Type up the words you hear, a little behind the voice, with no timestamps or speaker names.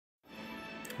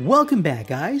Welcome back,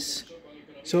 guys.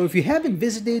 So if you haven't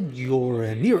visited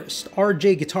your nearest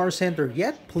RJ Guitar Center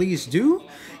yet, please do,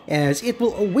 as it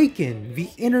will awaken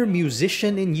the inner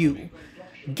musician in you.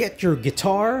 Get your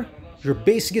guitar, your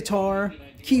bass guitar,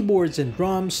 keyboards and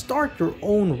drums, start your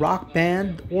own rock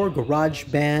band or garage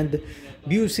band,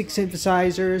 music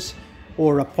synthesizers,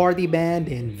 or a party band,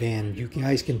 and then you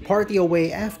guys can party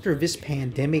away after this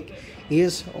pandemic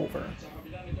is over.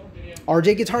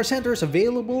 RJ Guitar Center is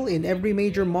available in every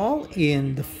major mall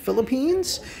in the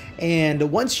Philippines,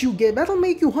 and once you get, that'll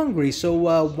make you hungry, so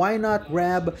why not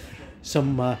grab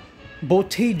some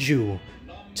Boteju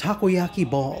takoyaki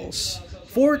balls.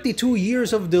 42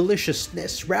 years of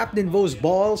deliciousness wrapped in those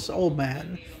balls. Oh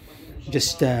man,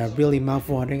 just really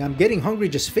mouth-watering. I'm getting hungry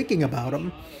just thinking about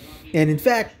them. And in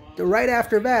fact, right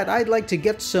after that, I'd like to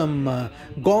get some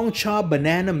Gongcha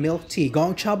banana milk tea.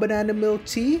 Gongcha banana milk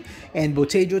tea and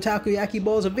Botejo takoyaki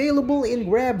balls available in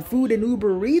Grab Food and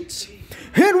Uber Eats.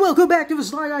 And welcome back to the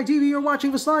Sligh Guy TV. You're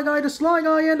watching the Sligh Guy, and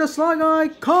the Sligh Guy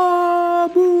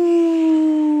Kaboom!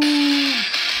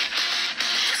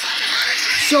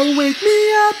 So wake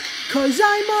me up, cause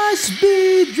I must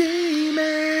be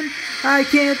dreaming. I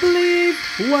can't believe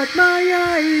what my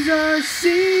eyes are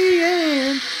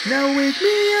seeing. Now wake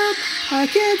me up, I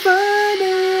can't find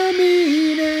a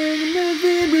meaning.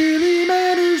 Nothing really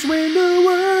matters when the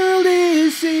world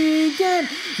is sinking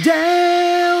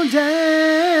down,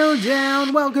 down,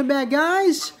 down. Welcome back,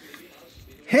 guys.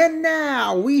 And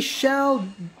now we shall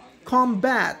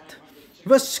combat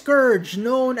the scourge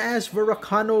known as the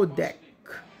Rakano deck.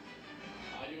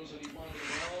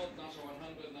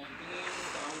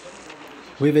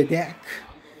 With a deck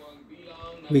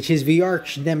which is the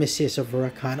arch nemesis of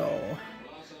Rakano.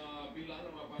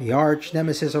 The arch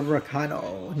nemesis of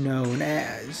Rakano, known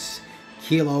as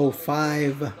Kilo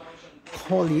 5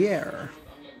 Collier.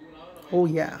 Oh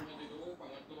yeah.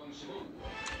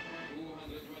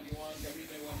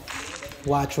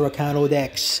 Watch Rakano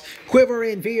decks quiver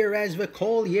in fear as the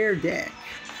Collier deck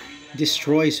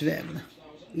destroys them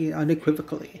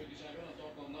unequivocally.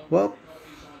 Well,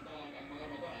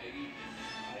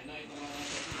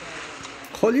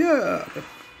 Collier.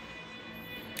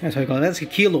 That's what I call it. That's a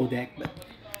kilo deck, but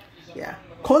yeah.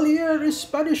 Collier is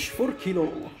Spanish for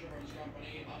kilo.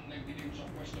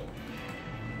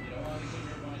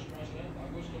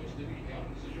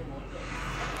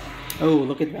 Oh,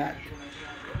 look at that.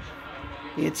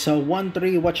 It's a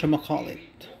 1-3 whatchamacallit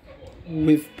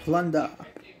with plunder.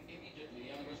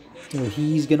 Oh,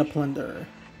 he's gonna plunder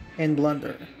and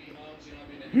blunder.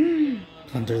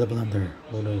 Plunder the blunder.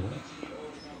 Oh no.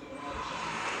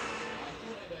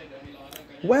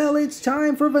 Well, it's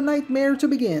time for the nightmare to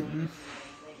begin.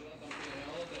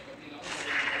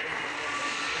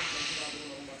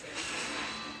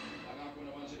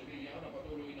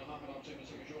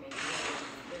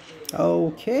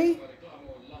 Okay.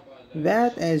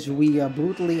 That as we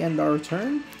brutally end our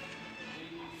turn.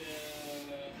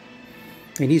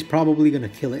 And he's probably gonna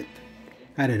kill it.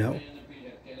 I don't know.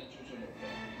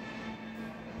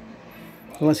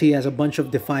 Unless he has a bunch of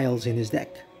defiles in his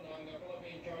deck.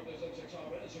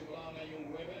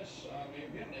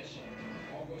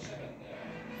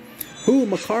 Who?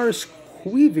 Makar's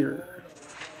Quavier.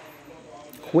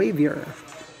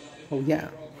 Oh yeah.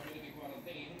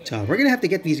 So we're gonna have to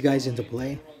get these guys into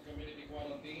play.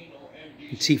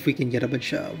 Let's see if we can get a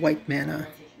bunch of white mana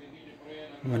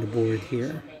on the board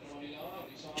here.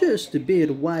 Just a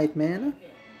bit of white mana.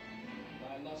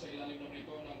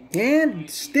 And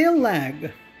still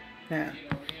lag. Yeah.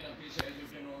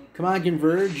 Come on,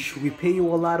 Converge. We pay you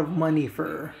a lot of money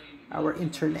for our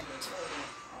internet.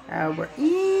 Our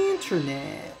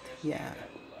internet, yeah.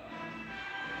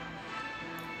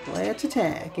 Let's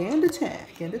attack and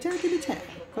attack and attack and attack.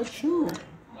 Ka-choo.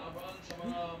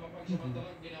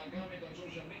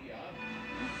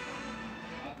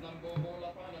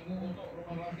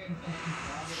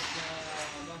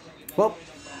 Well,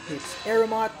 it's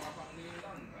Aramot.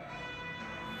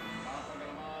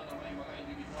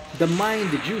 The Mind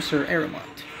Juicer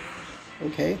Aramot.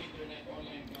 Okay.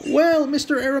 Well,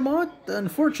 Mr. Aramot,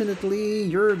 unfortunately,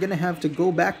 you're gonna have to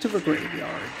go back to the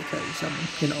graveyard because,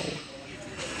 you know,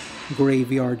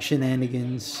 graveyard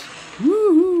shenanigans.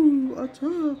 Woohoo!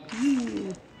 Attack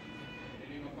you!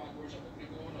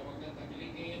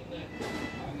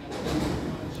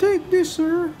 Take this,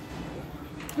 sir!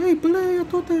 Hey, play a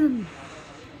totem!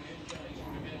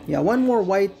 Yeah, one more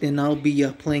white and I'll be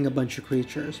playing a bunch of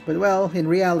creatures. But, well, in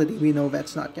reality, we know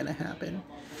that's not gonna happen.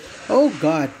 Oh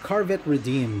god, Carvet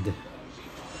redeemed.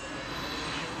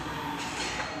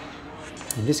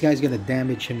 And this guy's gonna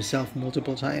damage himself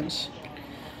multiple times.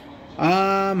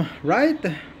 Right?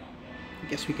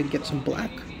 Guess we could get some black.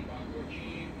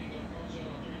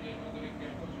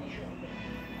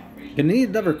 Gonna need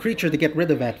another creature to get rid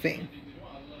of that thing.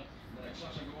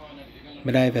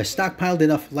 But I've stockpiled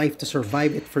enough life to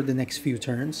survive it for the next few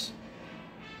turns.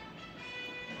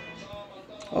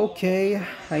 Okay,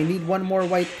 I need one more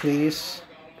white, please.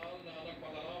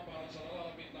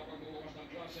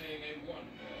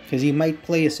 Because he might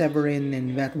play a Severin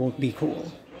and that won't be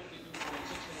cool.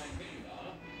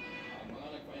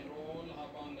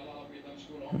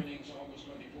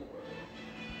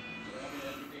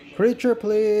 Creature,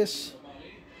 please.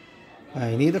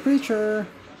 I need a creature.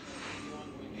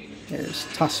 There's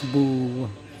Tasbu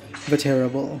the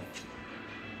Terrible.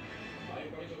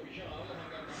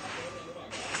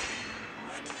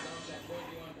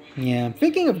 Yeah, I'm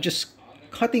thinking of just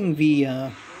cutting the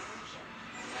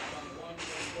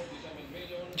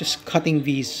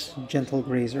these Gentle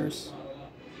Grazers.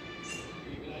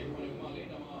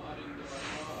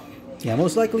 Yeah,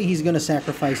 most likely he's gonna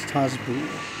sacrifice Tasbu.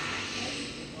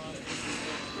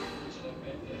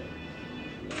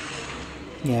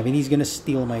 Yeah, but he's gonna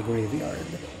steal my graveyard.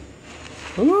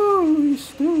 Oh, he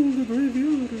stole the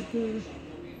graveyard.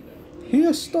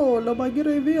 He stole my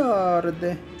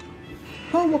graveyard.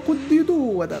 How could you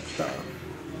do that?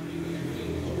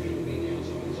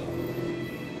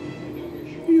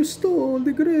 You stole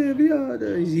the graveyard.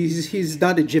 He's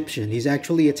not Egyptian. He's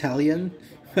actually Italian.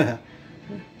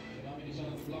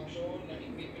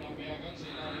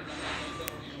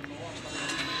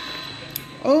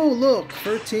 Oh, look,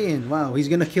 13. Wow, he's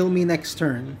gonna kill me next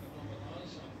turn.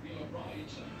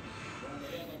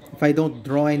 If I don't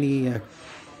draw any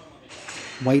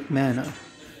white mana.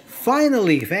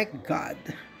 Finally, thank God.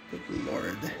 Good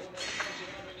Lord.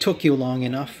 Took you long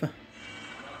enough.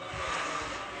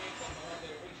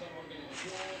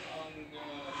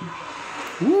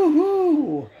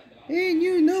 Woohoo! And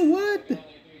you know what?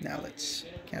 Now let's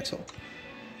cancel.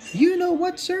 You know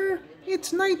what, sir?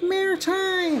 It's nightmare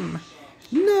time!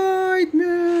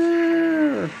 Nightmare!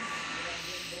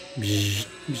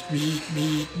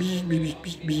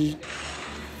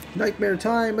 Nightmare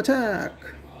time attack!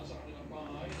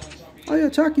 I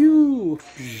attack you!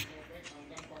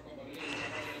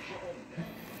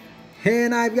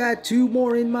 And I've got 2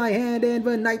 more in my hand and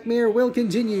the nightmare will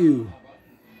continue.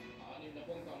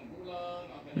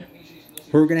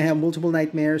 We're gonna have multiple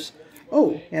nightmares.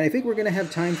 Oh, and I think we're gonna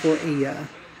have time for a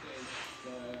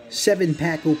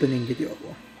 7-pack opening video.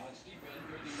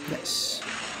 Yes.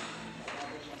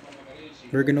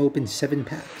 We're gonna open 7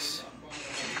 packs.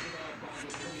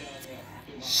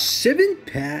 7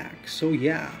 packs, so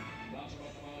yeah.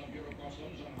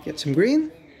 Get some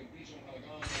green.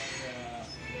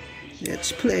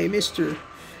 Let's play Mr.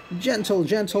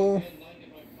 Gentle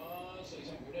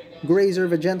Grazer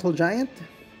the Gentle Giant.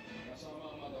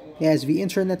 As the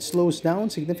internet slows down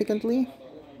significantly.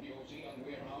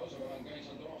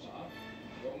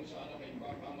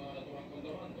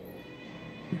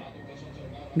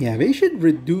 Yeah, they should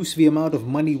reduce the amount of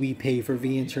money we pay for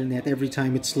the internet every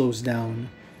time it slows down.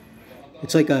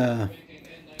 It's like a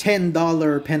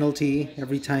 $10 penalty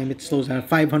every time it slows down,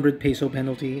 500 peso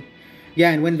penalty.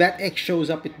 Yeah, and when that X shows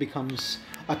up, it becomes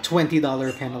a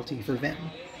 $20 penalty for them.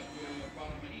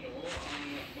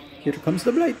 Here comes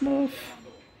the Blight Moth.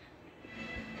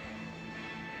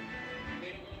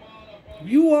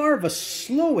 You are the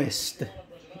slowest,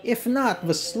 if not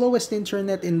the slowest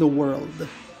internet in the world.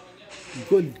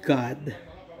 Good God.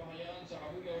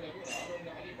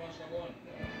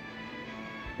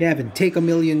 Yeah, it'd take a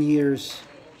million years.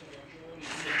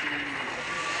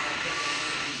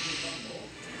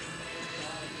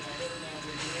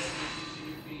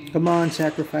 Come on,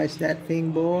 sacrifice that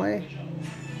thing, boy.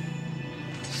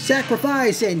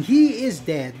 Sacrifice, and he is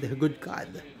dead. Good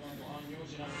God.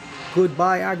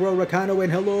 Goodbye, Agro Rakano,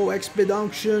 and hello,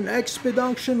 Expedunction.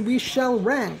 Expedunction, we shall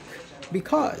rank.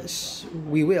 Because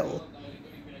we will.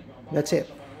 That's it.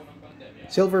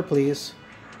 Silver, please.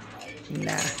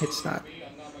 Nah, it's not.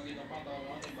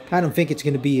 I don't think it's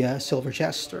going to be a silver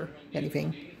chest or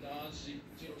anything.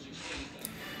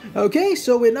 Okay,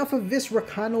 so enough of this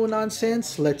Rakano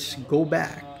nonsense. Let's go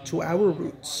back to our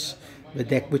roots. The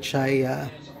deck which I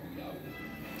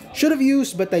should have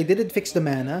used, but I didn't fix the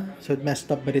mana, so it messed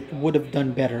up, but it would have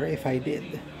done better if I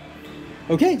did.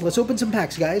 Okay, let's open some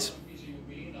packs, guys.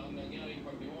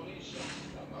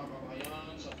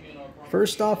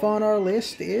 First off on our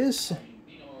list is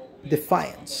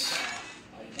Defiance.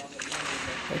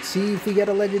 Let's see if we get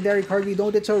a legendary card. We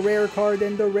don't. It's a rare card,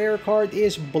 and the rare card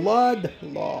is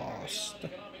Bloodlust.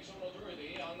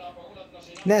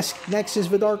 Next is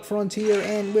the Dark Frontier,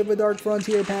 and with the Dark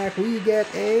Frontier pack, we get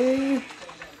a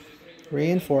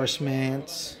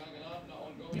Reinforcements.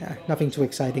 Yeah, nothing too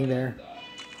exciting there.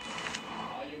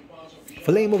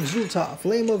 Flame of Zulta.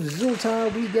 Flame of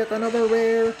Zulta. We get another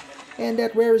rare. And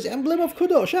that rare is Emblem of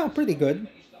Kudosh. Yeah, pretty good.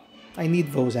 I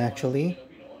need those actually.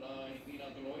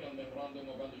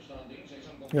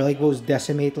 You're like those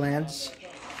Decimate lands.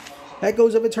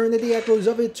 Echoes of Eternity. Echoes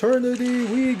of Eternity.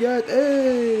 We get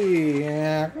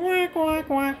a... Quack, quack,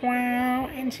 quack, quack.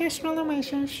 Ancestral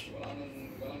Oasis.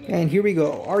 And here we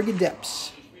go. Argon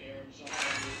Depths.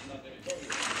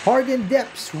 Argon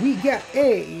Depths. We get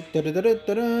a...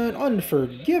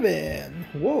 Unforgiven.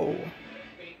 Whoa.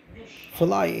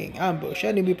 Flying Ambush.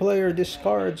 Enemy player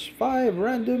discards 5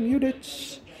 random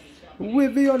units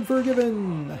with the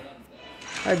Unforgiven.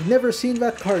 I've never seen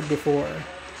that card before.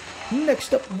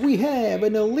 Next up we have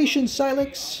an Elysian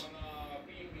Silex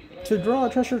to draw a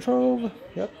treasure trove.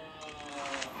 Yep.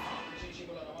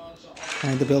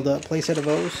 Trying to build a playset of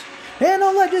those. And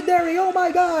a legendary, oh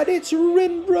my god, it's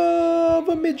Rindra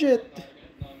the Midget.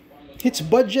 It's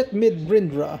budget mid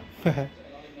Rindra.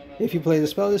 If you play the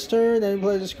spell this turn, then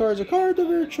play discards a card of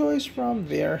your choice from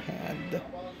their hand.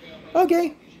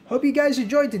 Okay, hope you guys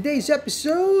enjoyed today's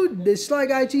episode. This is Sligh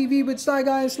Guy TV with Sligh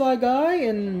Guy and Sligh Guy,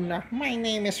 and My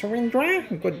name is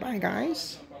Rindra. goodbye,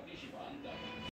 guys.